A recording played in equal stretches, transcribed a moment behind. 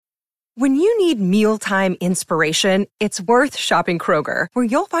When you need mealtime inspiration, it's worth shopping Kroger, where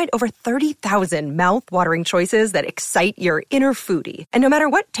you'll find over 30,000 mouth-watering choices that excite your inner foodie. And no matter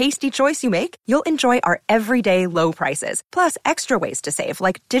what tasty choice you make, you'll enjoy our everyday low prices, plus extra ways to save,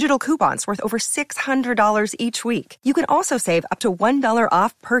 like digital coupons worth over $600 each week. You can also save up to $1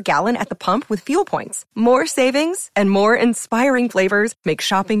 off per gallon at the pump with fuel points. More savings and more inspiring flavors make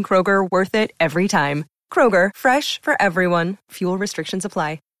shopping Kroger worth it every time. Kroger, fresh for everyone. Fuel restrictions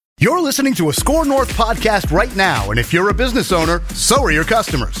apply. You're listening to a Score North podcast right now, and if you're a business owner, so are your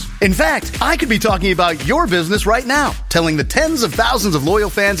customers. In fact, I could be talking about your business right now, telling the tens of thousands of loyal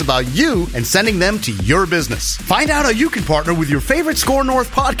fans about you and sending them to your business. Find out how you can partner with your favorite Score North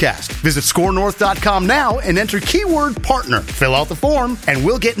podcast. Visit scorenorth.com now and enter keyword partner. Fill out the form, and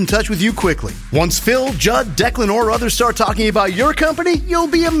we'll get in touch with you quickly. Once Phil, Judd, Declan, or others start talking about your company, you'll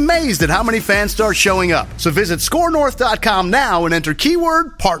be amazed at how many fans start showing up. So visit scorenorth.com now and enter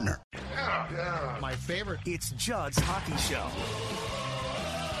keyword partner. My favorite. It's Judd's Hockey Show.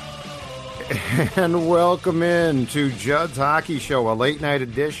 And welcome in to Judd's Hockey Show, a late night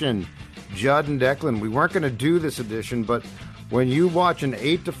edition. Judd and Declan, we weren't going to do this edition, but when you watch an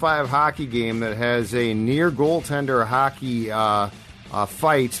 8-5 hockey game that has a near goaltender hockey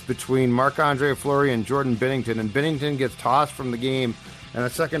fight between Marc-Andre Fleury and Jordan Binnington, and Binnington gets tossed from the game in a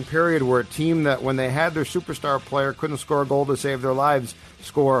second period where a team that, when they had their superstar player, couldn't score a goal to save their lives,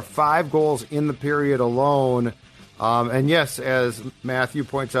 score 5 goals in the period alone. And yes, as Matthew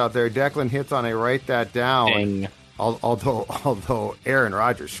points out there, Declan hits on a write that down. Ding. Although Aaron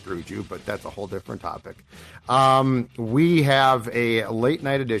Rodgers screwed you, but that's a whole different topic. We have a late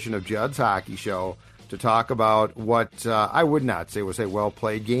night edition of Judd's Hockey Show to talk about what I would not say was a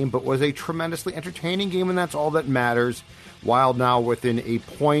well-played game, but was a tremendously entertaining game, and that's all that matters. Wild now within a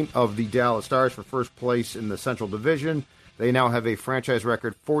point of the Dallas Stars for first place in the Central Division. They now have a franchise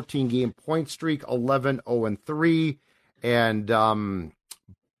record 14-game point streak, 11-0-3, and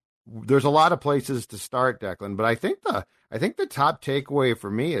there's a lot of places to start, Declan. But I think the top takeaway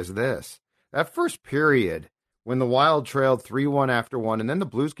for me is this: that first period when the Wild trailed 3-1 after one, and then the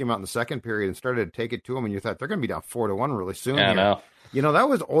Blues came out in the second period and started to take it to them, and you thought they're going to be down 4-1 really soon. Yeah, I know. You know,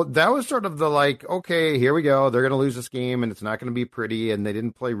 that was sort of the like, okay, here we go. They're going to lose this game, and it's not going to be pretty. And they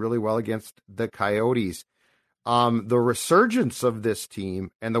didn't play really well against the Coyotes. The resurgence of this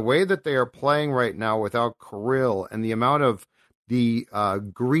team and the way that they are playing right now without Kirill and the amount of the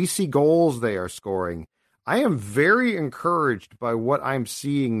greasy goals they are scoring, I am very encouraged by what I'm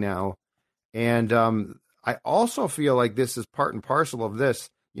seeing now. And I also feel like this is part and parcel of this.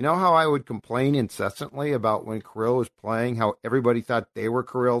 You know how I would complain incessantly about when Kirill was playing, how everybody thought they were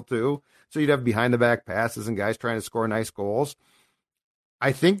Kirill too? So you'd have behind-the-back passes and guys trying to score nice goals.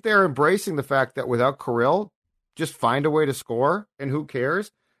 I think they're embracing the fact that without Kirill, just find a way to score, and who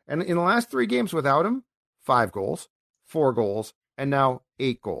cares? And in the last 3 games without him, 5 goals, 4 goals, and now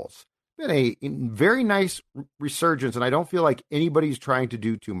 8 goals. Been a very nice resurgence, and I don't feel like anybody's trying to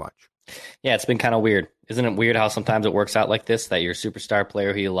do too much. Yeah, it's been kind of weird. Isn't it weird how sometimes it works out like this, that your superstar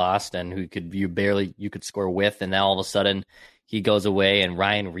player who you lost and who you could score with, and now all of a sudden he goes away, and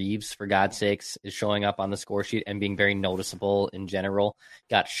Ryan Reeves, for God's sakes, is showing up on the score sheet and being very noticeable in general.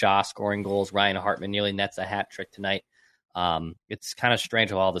 Got Shaw scoring goals. Ryan Hartman nearly nets a hat trick tonight. It's kind of strange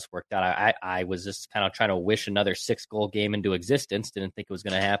how all this worked out. I was just kind of trying to wish another 6-goal game into existence. Didn't think it was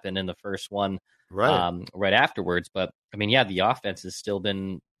going to happen in the first one right afterwards. But, I mean, yeah, the offense has still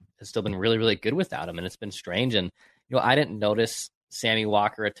been really, really good without him, and it's been strange. And, you know, I didn't notice Sammy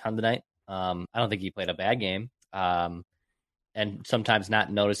Walker a ton tonight. I don't think he played a bad game. And sometimes not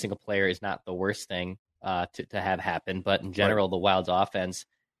noticing a player is not the worst thing to have happen. But in general, the Wild's offense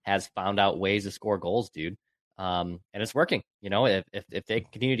has found out ways to score goals, dude. And it's working. You know, if they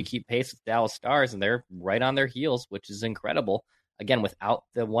continue to keep pace with Dallas Stars, and they're right on their heels, which is incredible. Again, without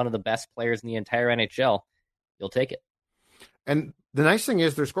one of the best players in the entire NHL, you'll take it. And the nice thing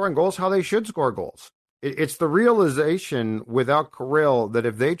is they're scoring goals how they should score goals. It's the realization without Kirill that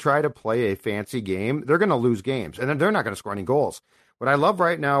if they try to play a fancy game, they're going to lose games, and then they're not going to score any goals. What I love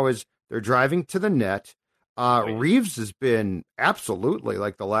right now is they're driving to the net. Reeves has been absolutely,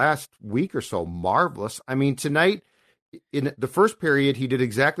 like the last week or so, marvelous. I mean, tonight, in the first period, he did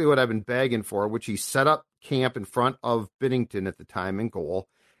exactly what I've been begging for, which he set up camp in front of Binnington at the time in goal.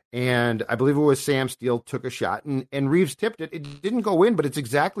 And I believe it was Sam Steele took a shot, and Reeves tipped it. It didn't go in, but it's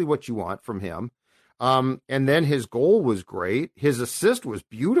exactly what you want from him. And then his goal was great. His assist was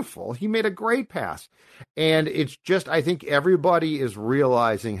beautiful. He made a great pass. And it's just, I think everybody is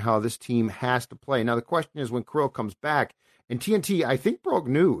realizing how this team has to play. Now, the question is when Kirill comes back, and TNT, I think, broke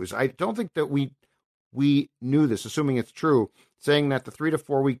news. I don't think that we knew this, assuming it's true. saying that the 3 to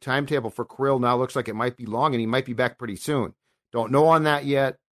 4 week timetable for Krill now looks like it might be long and he might be back pretty soon. Don't know on that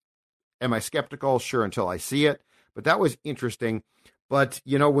yet. Am I skeptical? Sure, until I see it. But that was interesting. But,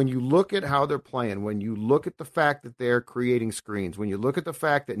 when you look at how they're playing, when you look at the fact that they're creating screens, when you look at the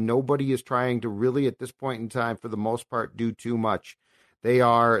fact that nobody is trying to really, at this point in time, for the most part, do too much, they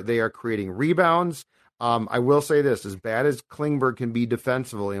are creating rebounds. I will say this, as bad as Klingberg can be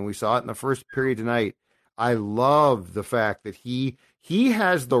defensively, and we saw it in the first period tonight, I love the fact that he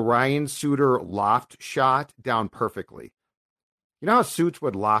has the Ryan Suter loft shot down perfectly. You know how Suits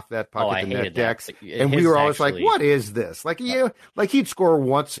would loft that puck at the net decks? And we were always like, what is this? Like he'd score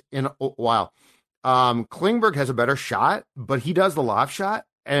once in a while. Klingberg has a better shot, but he does the loft shot,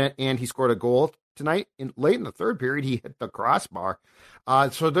 and he scored a goal tonight. Late in the third period, he hit the crossbar.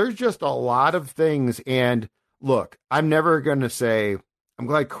 So there's just a lot of things. And look, I'm never going to say, I'm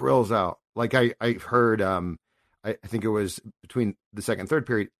glad Krill's out. Like I heard, I think it was between the second and third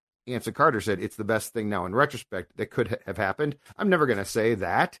period, Anson Carter said it's the best thing now in retrospect that could have happened. I'm never going to say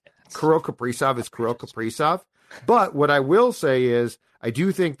that. Kirill Kaprizov is Kirill Kaprizov. But what I will say is I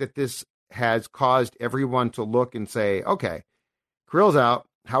do think that this has caused everyone to look and say, okay, Kirill's out.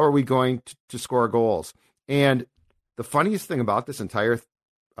 How are we going to score goals? And the funniest thing about this entire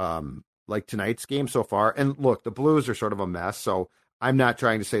tonight's game so far, and look, the Blues are sort of a mess, so I'm not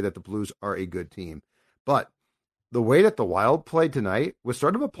trying to say that the Blues are a good team. But the way that the Wild played tonight was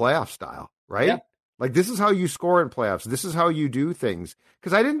sort of a playoff style, right? Yeah. Like, this is how you score in playoffs. This is how you do things.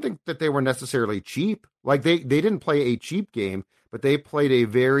 Because I didn't think that they were necessarily cheap. Like, they didn't play a cheap game, but they played a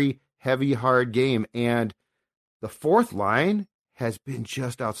very heavy, hard game. And the fourth line has been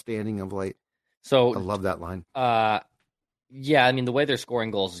just outstanding of late. So I love that line. Yeah, I mean, the way they're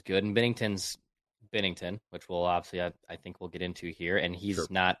scoring goals is good. And Binnington's Binnington, which we'll obviously, I think we'll get into here. And he's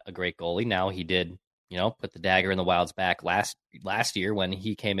not a great goalie. Now, he did, put the dagger in the Wild's back last year when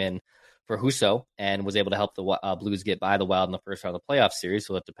he came in for Husso and was able to help the Blues get by the Wild in the first round of the playoff series.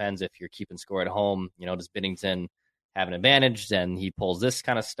 So it depends if you're keeping score at home. Does Binnington have an advantage? Then he pulls this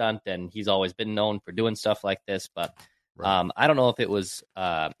kind of stunt, and he's always been known for doing stuff like this. But I don't know if it was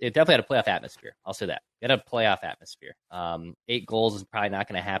it definitely had a playoff atmosphere. I'll say that. It had a playoff atmosphere. 8 goals is probably not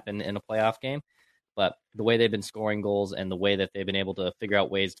going to happen in a playoff game. But the way they've been scoring goals and the way that they've been able to figure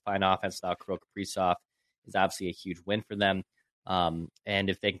out ways to find offense without Kirill Kaprizov is obviously a huge win for them. And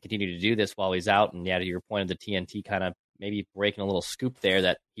if they can continue to do this while he's out, and to your point of the TNT kind of maybe breaking a little scoop there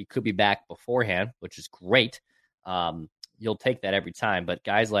that he could be back beforehand, which is great. You'll take that every time. But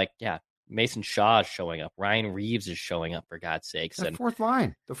guys like, Mason Shaw is showing up. Ryan Reeves is showing up, for God's sakes. The fourth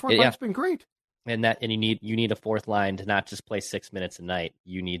line's been great. And you need a fourth line to not just play 6 minutes a night.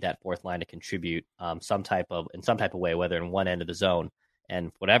 You need that fourth line to contribute in some type of way, whether in one end of the zone.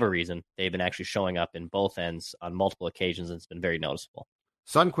 And for whatever reason, they've been actually showing up in both ends on multiple occasions, and it's been very noticeable.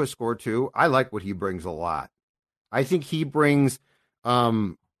 Sundqvist scored too. I like what he brings a lot. I think he brings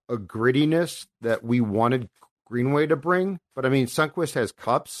a grittiness that we wanted Greenway to bring. But I mean, Sundqvist has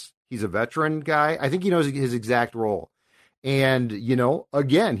cups. He's a veteran guy. I think he knows his exact role. And,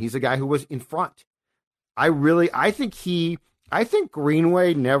 again, he's a guy who was in front. I think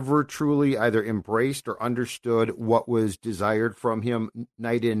Greenway never truly either embraced or understood what was desired from him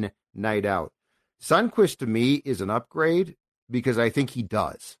night in, night out. Sundqvist, to me, is an upgrade because I think he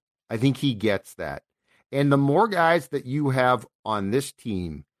does. I think he gets that. And the more guys that you have on this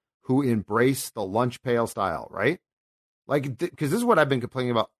team who embrace the lunch pail style, right? Like, because this is what I've been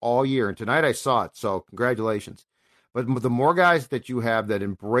complaining about all year. And tonight I saw it. So congratulations. But the more guys that you have that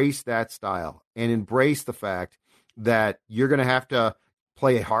embrace that style and embrace the fact that you're going to have to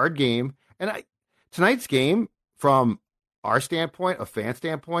play a hard game. And tonight's game, from our standpoint, a fan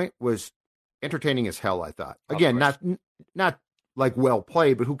standpoint, was entertaining as hell, I thought. Again, not like well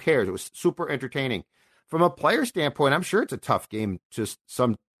played, but who cares? It was super entertaining. From a player standpoint, I'm sure it's a tough game to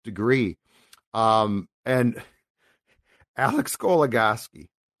some degree. And Alex Goligoski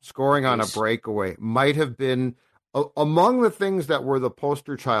scoring on a breakaway might have been among the things that were the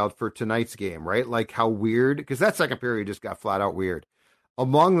poster child for tonight's game, right? Like how weird, because that second period just got flat out weird.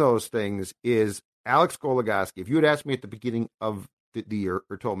 Among those things is Alex Goligoski. If you had asked me at the beginning of the year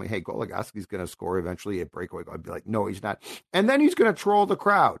or told me, hey, Goligoski's going to score eventually a breakaway, I'd be like, no, he's not. And then he's going to troll the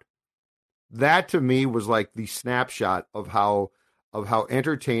crowd. That to me was like the snapshot of how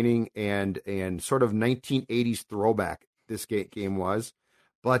entertaining and sort of 1980s throwback this game was.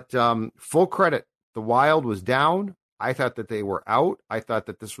 But full credit. The Wild was down. I thought that they were out. I thought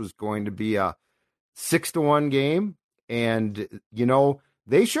that this was going to be a 6-1 game. And,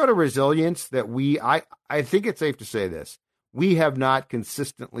 they showed a resilience that I think it's safe to say this. We have not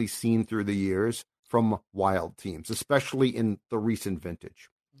consistently seen through the years from Wild teams, especially in the recent vintage.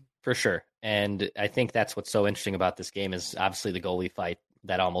 For sure. And I think that's what's so interesting about this game is obviously the goalie fight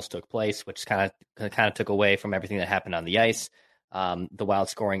that almost took place, which kind of took away from everything that happened on the ice. The Wild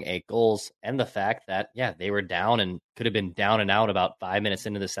scoring 8 goals, and the fact that, they were down and could have been down and out about 5 minutes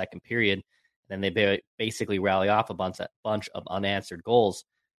into the second period. Then they basically rally off a bunch of unanswered goals,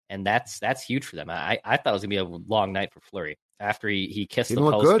 and that's huge for them. I thought it was going to be a long night for Fleury after he kissed the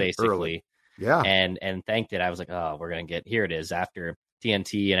post basically. Early. Yeah. And thanked it. I was like, oh, we're going to get, here it is after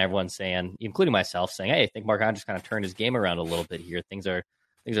TNT and everyone saying, including myself, saying, hey, I think Marc-Andre's kind of turned his game around a little bit here. Things are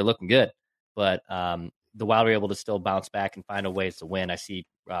looking good. But the Wild were able to still bounce back and find a ways to win. I see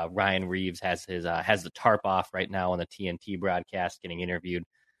Ryan Reeves has the tarp off right now on the TNT broadcast, getting interviewed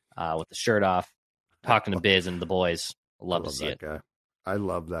with the shirt off, talking to Biz and the boys. Love to see it. Guy. I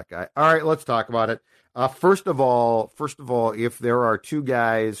love that guy. All right, let's talk about it. First of all, if there are two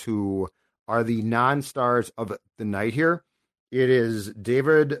guys who are the non-stars of the night here, it is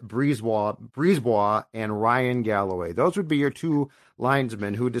David Brisebois and Ryan Galloway. Those would be your two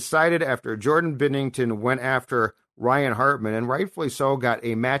linesmen who decided after Jordan Binnington went after Ryan Hartman, and rightfully so, got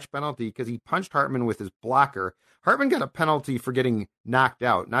a match penalty because he punched Hartman with his blocker. Hartman got a penalty for getting knocked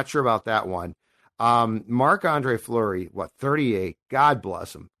out. Not sure about that one. Marc-Andre Fleury, 38, God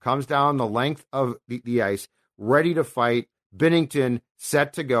bless him, comes down the length of the ice, ready to fight. Binnington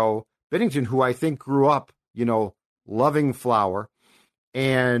set to go. Binnington, who I think grew up, loving Flower,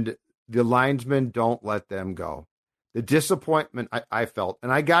 and the linesmen don't let them go. The disappointment I felt,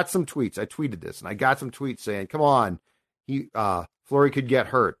 and I got some tweets. I tweeted this, and I got some tweets saying, come on, Fleury could get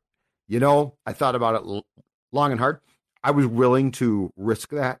hurt. I thought about it long and hard. I was willing to risk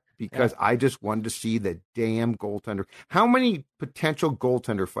that because I just wanted to see the damn goaltender. How many potential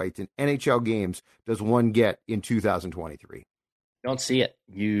goaltender fights in NHL games does one get in 2023? You don't see it.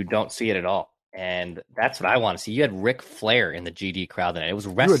 You don't see it at all. And that's what I want to see. You had Ric Flair in the GD crowd tonight. It was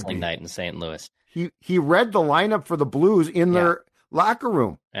wrestling night in St. Louis. He read the lineup for the Blues in their locker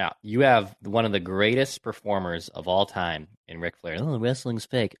room. Yeah, you have one of the greatest performers of all time in Ric Flair. Oh, wrestling's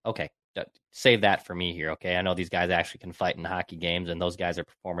fake. Okay, save that for me here, okay? I know these guys actually can fight in hockey games, and those guys are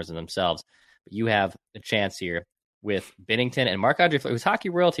performers in themselves. But you have a chance here with Binnington and Marc-Andre Fleury, who's hockey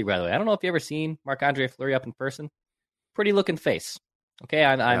royalty, by the way. I don't know if you ever seen Marc-Andre Fleury up in person. Pretty looking face.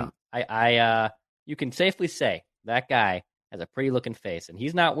 Okay, you can safely say that guy has a pretty looking face, and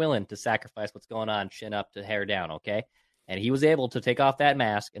he's not willing to sacrifice what's going on, chin up to hair down, okay? And he was able to take off that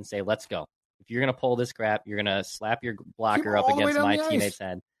mask and say, let's go. If you're going to pull this crap, you're going to slap your blocker up against my teammate's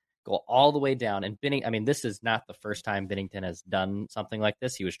head, go all the way down. And this is not the first time Binnington has done something like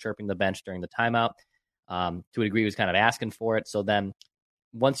this. He was chirping the bench during the timeout. To a degree, he was kind of asking for it. So then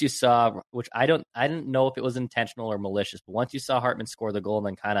once you saw, which I didn't know if it was intentional or malicious, but once you saw Hartman score the goal and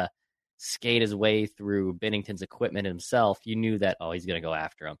then kind of skate his way through Binnington's equipment himself, you knew that, he's going to go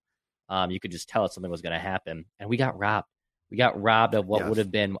after him. You could just tell that something was going to happen. And we got robbed. We got robbed of what would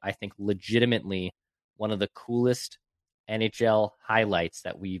have been, I think, legitimately one of the coolest NHL highlights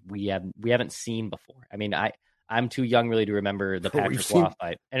that we haven't seen before. I mean, I'm too young really to remember the Patrick Law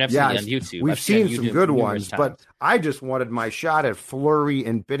fight. And I've seen it on YouTube. We've seen some good ones, but I just wanted my shot at Fleury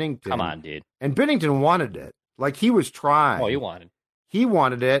and Binnington. Come on, dude. And Binnington wanted it. Like, he was trying. Oh, he wanted. He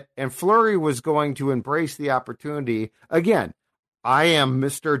wanted it, and Fleury was going to embrace the opportunity. Again, I am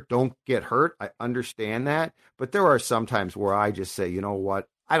Mr. Don't Get Hurt. I understand that. But there are some times where I just say, you know what?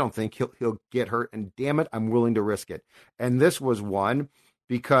 I don't think he'll get hurt, and damn it, I'm willing to risk it. And this was one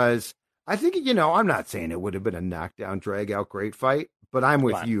because I think, I'm not saying it would have been a knockdown, drag-out great fight, but I'm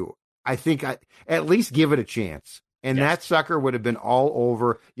with you. I think at least give it a chance. And that sucker would have been all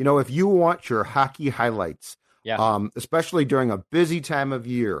over. If you want your hockey highlights, especially during a busy time of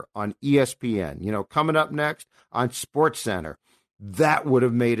year on ESPN, coming up next on SportsCenter, that would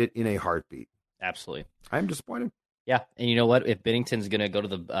have made it in a heartbeat. Absolutely. I'm disappointed. Yeah, and you know what? If Binnington's going to go to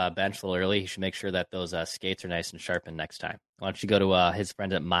the bench a little early, he should make sure that those skates are nice and sharpened next time. Why don't you go to his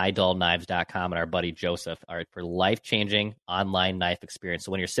friends at mydullknives.com and our buddy Joseph for life-changing online knife experience.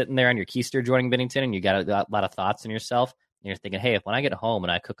 So when you're sitting there on your keister joining Binnington and you got a lot of thoughts in yourself, and you're thinking, hey, if when I get home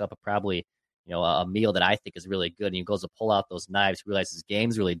and I cook up a meal that I think is really good, and he goes to pull out those knives, he realizes his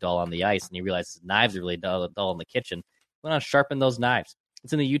game's really dull on the ice, and he realizes his knives are really dull in the kitchen, why not sharpen those knives?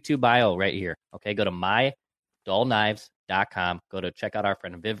 It's in the YouTube bio right here. Okay, go to mydullknives.com. Go to check out our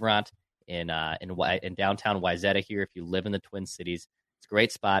friend Vivrant in downtown Wayzata here. If you live in the Twin Cities, it's a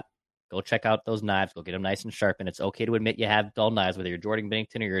great spot. Go check out those knives. Go get them nice and sharp. And it's okay to admit you have dull knives, whether you're Jordan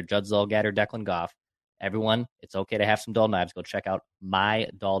Binnington or you're Judd Zulgad or Declan Goff. Everyone, it's okay to have some dull knives. Go check out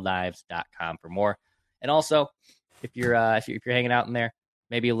mydullknives.com for more. And also, if you're hanging out in there,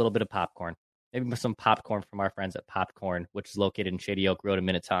 maybe a little bit of popcorn. maybe with some popcorn from our friends at Popcorn, which is located in Shady Oak Road in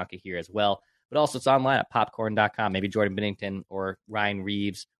Minnetonka here as well. But also it's online at popcorn.com. Maybe Jordan Binnington or Ryan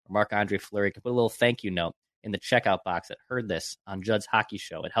Reeves or Marc-Andre Fleury can put a little thank you note in the checkout box that heard this on Judd's Hockey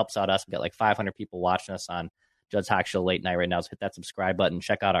Show. It helps out us. We've got like 500 people watching us on Judd's Hockey Show late night right now. So hit that subscribe button.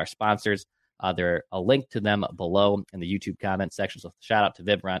 Check out our sponsors. There a link to them below in the YouTube comment section. So shout out to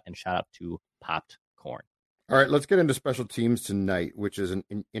Vibrant and shout out to Popped Corn. All right, let's get into special teams tonight, which is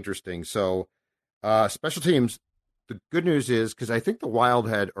interesting. So special teams, the good news is, because I think the Wild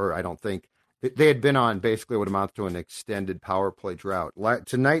had, or I don't think, they had been on basically what amounts to an extended power play drought.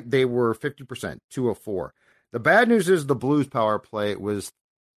 Tonight they were 50%, 2 of 4. The bad news is the Blues power play was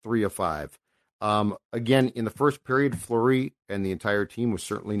 3 of 5. Again, in the first period, Fleury and the entire team was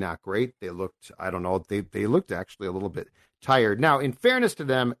certainly not great. They looked, I don't know, they looked actually a little bit tired. Now, in fairness to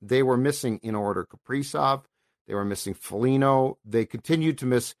them, they were missing in order Kaprizov. They were missing Foligno. They continued to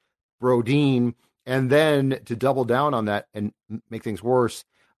miss Brodin. And then to double down on that and make things worse,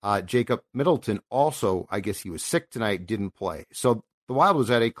 Jacob Middleton also, I guess he was sick tonight, didn't play. So the Wild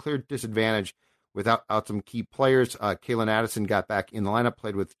was at a clear disadvantage without some key players. Kalen Addison got back in the lineup,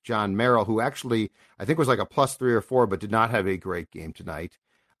 played with John Merrill, who actually I think was like a +3 or 4, but did not have a great game tonight.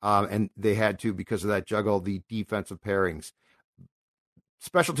 And they had to, because of that, juggle the defensive pairings.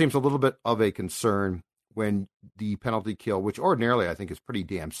 Special teams a little bit of a concern when the penalty kill, which ordinarily I think is pretty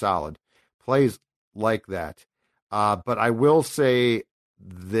damn solid, plays like that. But I will say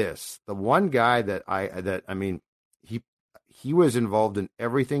this: the one guy he was involved in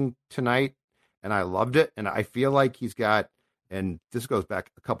everything tonight, and I loved it. And I feel like he's got, and this goes back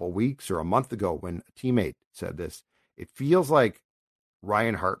a couple weeks or a month ago when a teammate said this, it feels like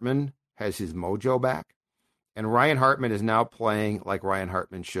Ryan Hartman has his mojo back, and Ryan Hartman is now playing like Ryan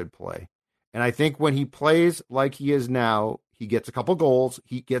Hartman should play. And I think when he plays like he is now, he gets a couple goals,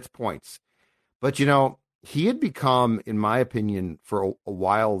 he gets points. But, he had become, in my opinion, for a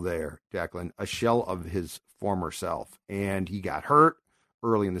while there, Declan, a shell of his former self. And he got hurt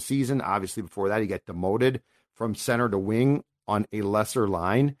early in the season. Obviously, before that, he got demoted from center to wing on a lesser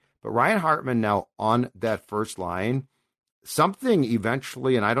line. But Ryan Hartman now on that first line, something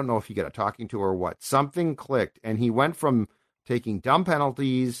eventually, and I don't know if he got a talking to or what, something clicked. And he went from taking dumb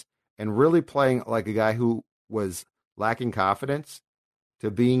penalties and really playing like a guy who was lacking confidence to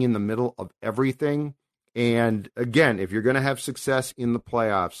being in the middle of everything. And again, if you're going to have success in the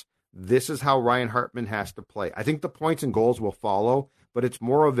playoffs, this is how Ryan Hartman has to play. I think the points and goals will follow, but it's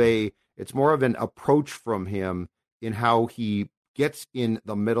more of an approach from him in how he gets in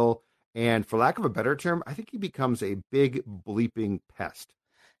the middle. And for lack of a better term, I think he becomes a big bleeping pest.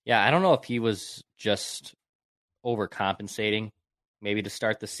 Yeah, I don't know if he was just overcompensating maybe to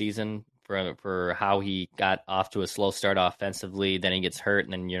start the season for how he got off to a slow start offensively. Then he gets hurt,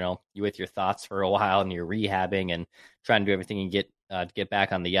 and then you with your thoughts for a while, and you're rehabbing and trying to do everything you to get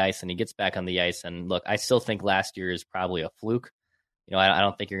back on the ice. And he gets back on the ice. And look, I still think last year is probably a fluke. I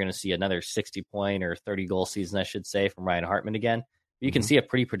don't think you're going to see another 60-point or 30-goal season, I should say, from Ryan Hartman again. But you can see a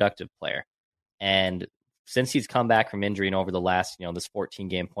pretty productive player. And since he's come back from injury and over the last, this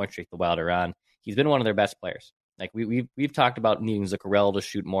 14-game point streak the Wild are on, he's been one of their best players. Like we've talked about needing Zuccarello to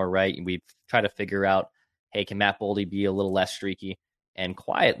shoot more right, and we've tried to figure out, hey, can Matt Boldy be a little less streaky? And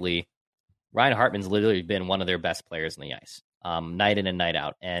quietly, Ryan Hartman's literally been one of their best players on the ice, night in and night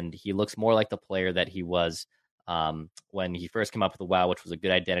out. And he looks more like the player that he was when he first came up with the Wild, which was a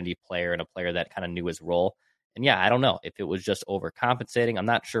good identity player and a player that kind of knew his role. And yeah, I don't know if it was just overcompensating. I'm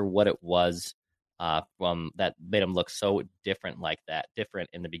not sure what it was from that made him look so different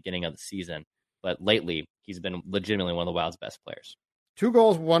in the beginning of the season. But lately, he's been legitimately one of the Wild's best players. 2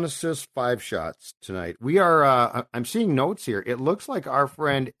 goals, 1 assist, 5 shots tonight. We are, I'm seeing notes here. It looks like our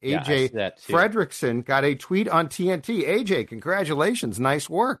friend AJ Fredrickson got a tweet on TNT. AJ, congratulations. Nice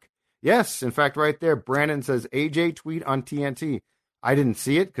work. Yes, in fact, right there, Brandon says, AJ tweet on TNT. I didn't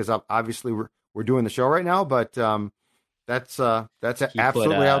see it because obviously we're doing the show right now, but that's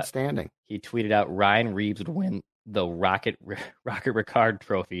absolutely outstanding. He tweeted out Ryan Reeves would win the Rocket Ricard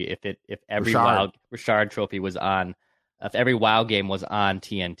Trophy if every Richard Trophy was on, if every Wild game was on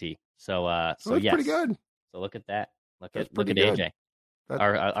TNT. So yes, pretty good. So look at that. Look at AJ,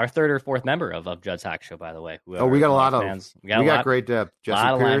 our third or fourth member of Judd's Hockey Show, by the way. We got a lot of fans. We got great depth. Jesse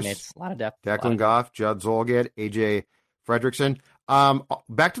a lot Pierce, a lot of depth. Declan Goff, Judd Zolgad, AJ Fredrickson.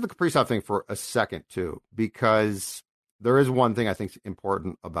 Back to the Kaprizov thing for a second too, because there is one thing I think is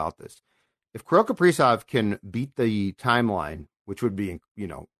important about this. If Kirill Kaprizov can beat the timeline, which would be,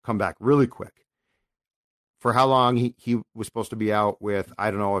 come back really quick, for how long he was supposed to be out with,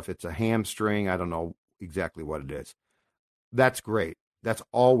 I don't know if it's a hamstring, I don't know exactly what it is. That's great. That's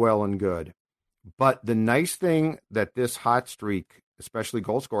all well and good. But the nice thing that this hot streak, especially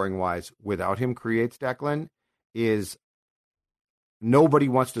goal scoring wise, without him creates, Declan, is nobody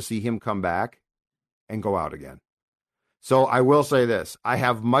wants to see him come back and go out again. So I will say this. I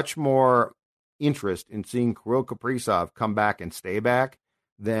have much more interest in seeing Kirill Kaprizov come back and stay back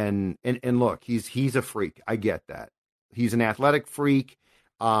than and look, he's a freak. I get that. He's an athletic freak.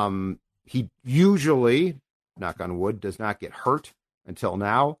 He usually, knock on wood, does not get hurt until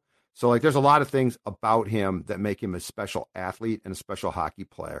now. So like there's a lot of things about him that make him a special athlete and a special hockey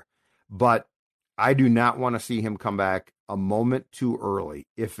player. But I do not want to see him come back a moment too early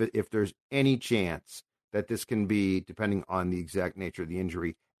if there's any chance that this can be, depending on the exact nature of the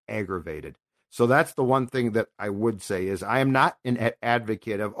injury, aggravated. So that's the one thing that I would say is I am not an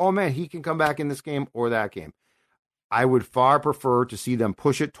advocate of, oh man, he can come back in this game or that game. I would far prefer to see them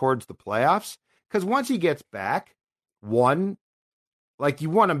push it towards the playoffs because once he gets back, like you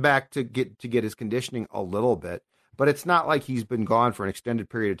want him back to get his conditioning a little bit, but it's not like he's been gone for an extended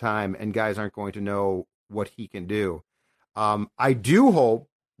period of time and guys aren't going to know what he can do. I do hope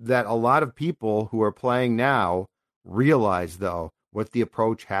that a lot of people who are playing now realize, though, what the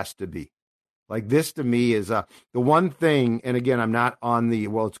approach has to be. Like this to me is the one thing, and again, I'm not on the,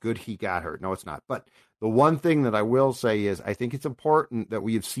 well, it's good he got hurt. No, it's not. But the one thing that I will say is I think it's important that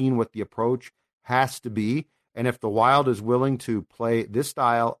we have seen what the approach has to be. And if the Wild is willing to play this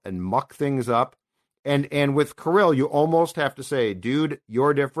style and muck things up, and with Kirill, you almost have to say, dude,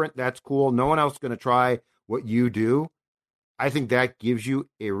 you're different. That's cool. No one else is going to try what you do. I think that gives you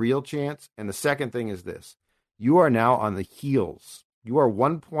a real chance. And the second thing is this. You are now on the heels. You are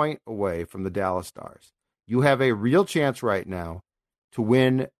 1 point away from the Dallas Stars. You have a real chance right now to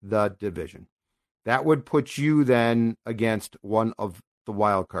win the division. That would put you then against one of the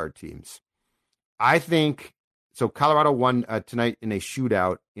wild card teams. I think, so Colorado won tonight in a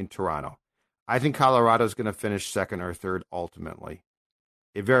shootout in Toronto. I think Colorado is going to finish second or third ultimately.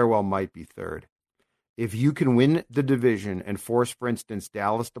 It very well might be third. If you can win the division and force, for instance,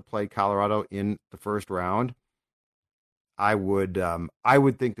 Dallas to play Colorado in the first round, I would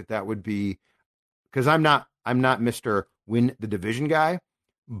think that would be, because I'm not Mr. Win the division guy,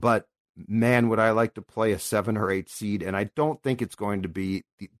 but man, would I like to play a 7 or 8 seed, and I don't think it's going to be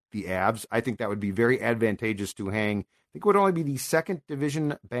the Avs. I think that would be very advantageous to hang. I think it would only be the second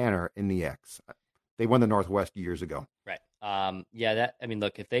division banner in the X. They won the Northwest years ago. Right.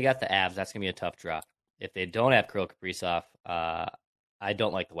 Look, if they got the Avs, that's going to be a tough draw. If they don't have Kirill Kaprizov, I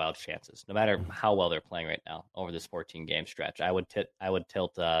don't like the Wild's chances, no matter how well they're playing right now over this 14-game stretch. I would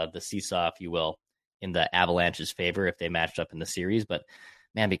tilt the seesaw, if you will, in the Avalanche's favor if they matched up in the series. But,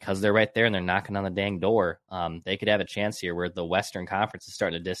 man, because they're right there and they're knocking on the dang door, they could have a chance here where the Western Conference is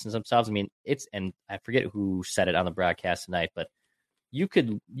starting to distance themselves. I mean, and I forget who said it on the broadcast tonight, but you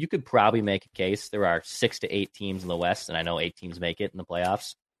could probably make a case. There are 6 to 8 teams in the West, and I know 8 teams make it in the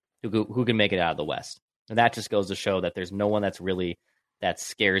playoffs, who can make it out of the West. And that just goes to show that there's no one that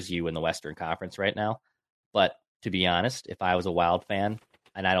scares you in the Western Conference right now. But to be honest, if I was a Wild fan,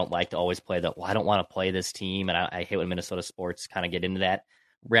 and I don't like to always play I don't want to play this team, and I hate when Minnesota sports kind of get into that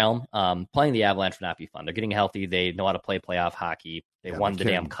realm. Playing the Avalanche would not be fun. They're getting healthy. They know how to play playoff hocky. They won the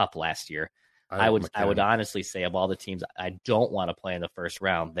damn cup last year. I would honestly say of all the teams I don't want to play in the first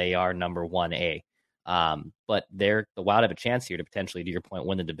round, they are number 1A. But the Wild have a chance here to potentially, to your point,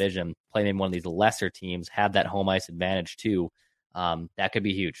 win the division, play maybe one of these lesser teams, have that home ice advantage too. That could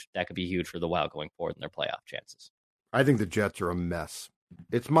be huge. That could be huge for the Wild going forward in their playoff chances. I think the Jets are a mess.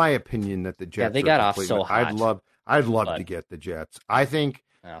 It's my opinion that the Jets. They got off so hot. I'd love to get the Jets. I think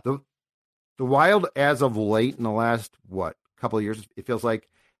the Wild, as of late in the last couple of years, it feels like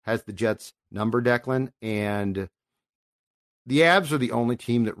has the Jets number, Declan, and the Avs are the only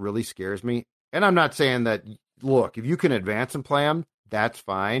team that really scares me. And I'm not saying that, look, if you can advance and play them, that's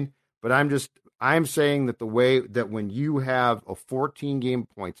fine. But I'm saying that the way that when you have a 14-game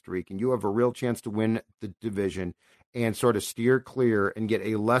point streak and you have a real chance to win the division and sort of steer clear and get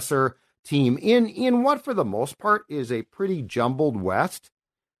a lesser team in what for the most part is a pretty jumbled West,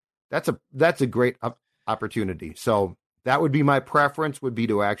 that's a great opportunity. So that would be my preference, would be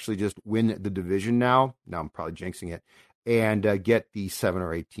to actually just win the division now. Now I'm probably jinxing it, and get the 7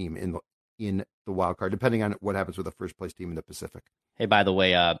 or 8 team in the wild card, depending on what happens with the first place team in the Pacific. Hey, by the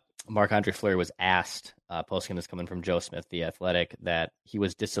way, Marc-Andre Fleury was asked, post-game this coming from Joe Smith, The Athletic, that he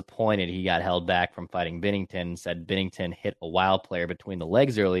was disappointed he got held back from fighting Binnington, said Binnington hit a Wild player between the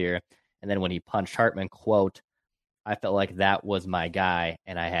legs earlier, and then when he punched Hartman, quote, I felt like that was my guy,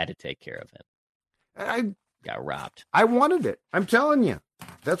 and I had to take care of him. I got robbed. I wanted it. I'm telling you.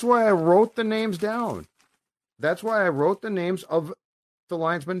 That's why I wrote the names down. That's why I wrote the names of the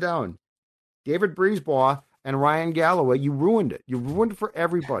linesmen down. David Breezebaugh and Ryan Galloway, you ruined it. You ruined it for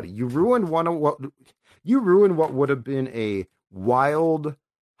everybody. You ruined what would have been a wild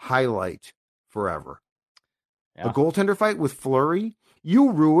highlight forever. Yeah. A goaltender fight with Fleury. They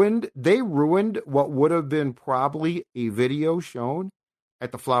ruined what would have been probably a video shown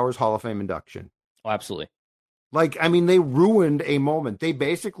at the Flowers Hall of Fame induction. Oh, absolutely. They ruined a moment. They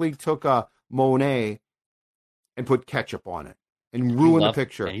basically took a Monet and put ketchup on it and ruined the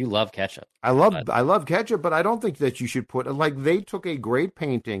picture. And you love ketchup. I love ketchup, but I don't think that you should put they took a great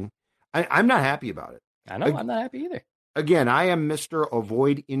painting. I'm not happy about it. I know. I'm not happy either. Again, I am Mr.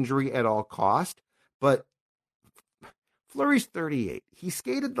 Avoid injury at all cost, but Fleury's 38. He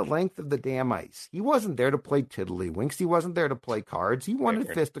skated the length of the damn ice. He wasn't there to play tiddlywinks. He wasn't there to play cards. He wanted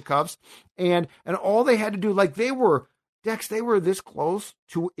fisticuffs, and all they had to do, they were this close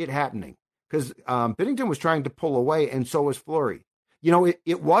to it happening because Binnington was trying to pull away, and so was Fleury.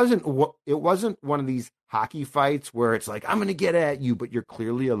 It wasn't one of these hockey fights where it's like, I'm going to get at you, but you're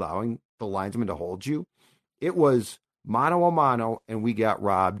clearly allowing the linesman to hold you. It was mano a mano, and we got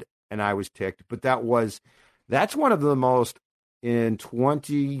robbed, and I was ticked. But that's one of the most, in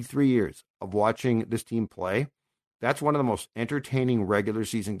 23 years of watching this team play, that's one of the most entertaining regular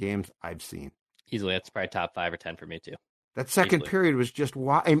season games I've seen. Easily, that's probably top 5 or 10 for me too. That second period was just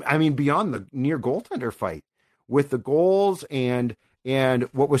wild. I mean, beyond the near goaltender fight with the goals and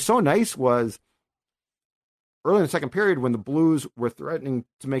what was so nice was early in the second period when the Blues were threatening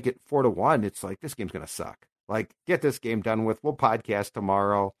to make it 4-1, it's like, this game's going to suck. Get this game done with. We'll podcast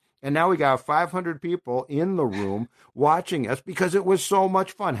tomorrow. And now we got 500 people in the room watching us because it was so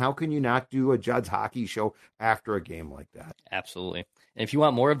much fun. How can you not do a Judd's Hockey Show after a game like that? Absolutely. And if you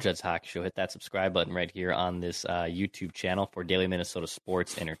want more of Judd's Hockey Show, hit that subscribe button right here on this YouTube channel for daily Minnesota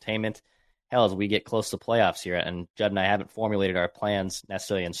sports entertainment. Hell, as we get close to playoffs here, and Judd and I haven't formulated our plans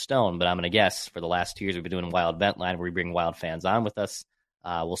necessarily in stone, but I'm going to guess for the last 2 years we've been doing Wild Vent Line where we bring Wild fans on with us.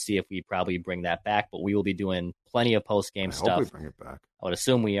 We'll see if we probably bring that back, but we will be doing plenty of post-game stuff. I hope we bring it back. I would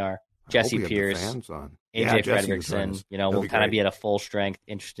assume we are. Jesse Pierce, AJ Fredrickson, we'll kind of be at a full strength,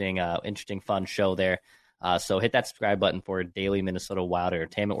 interesting, fun show there. So hit that subscribe button for daily Minnesota Wild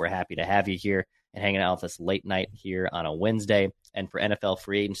entertainment. We're happy to have you here and hanging out with us late night here on a Wednesday. And for NFL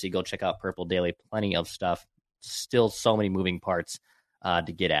free agency, go check out Purple Daily. Plenty of stuff. Still so many moving parts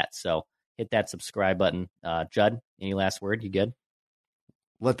to get at. So hit that subscribe button. Judd, any last word? You good?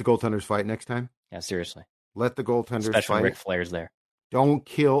 Let the goaltenders fight next time. Yeah, seriously. Let the goaltenders Especially fight. Ric Flair's there. Don't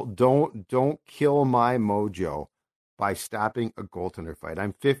kill my mojo by stopping a goaltender fight.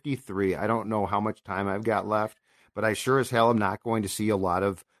 I'm 53. I don't know how much time I've got left, but I sure as hell am not going to see a lot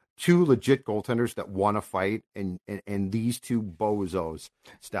of two legit goaltenders that want to fight, and these two bozos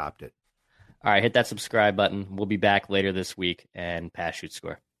stopped it. All right, hit that subscribe button. We'll be back later this week and pass, shoot,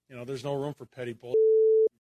 score. There's no room for petty bull.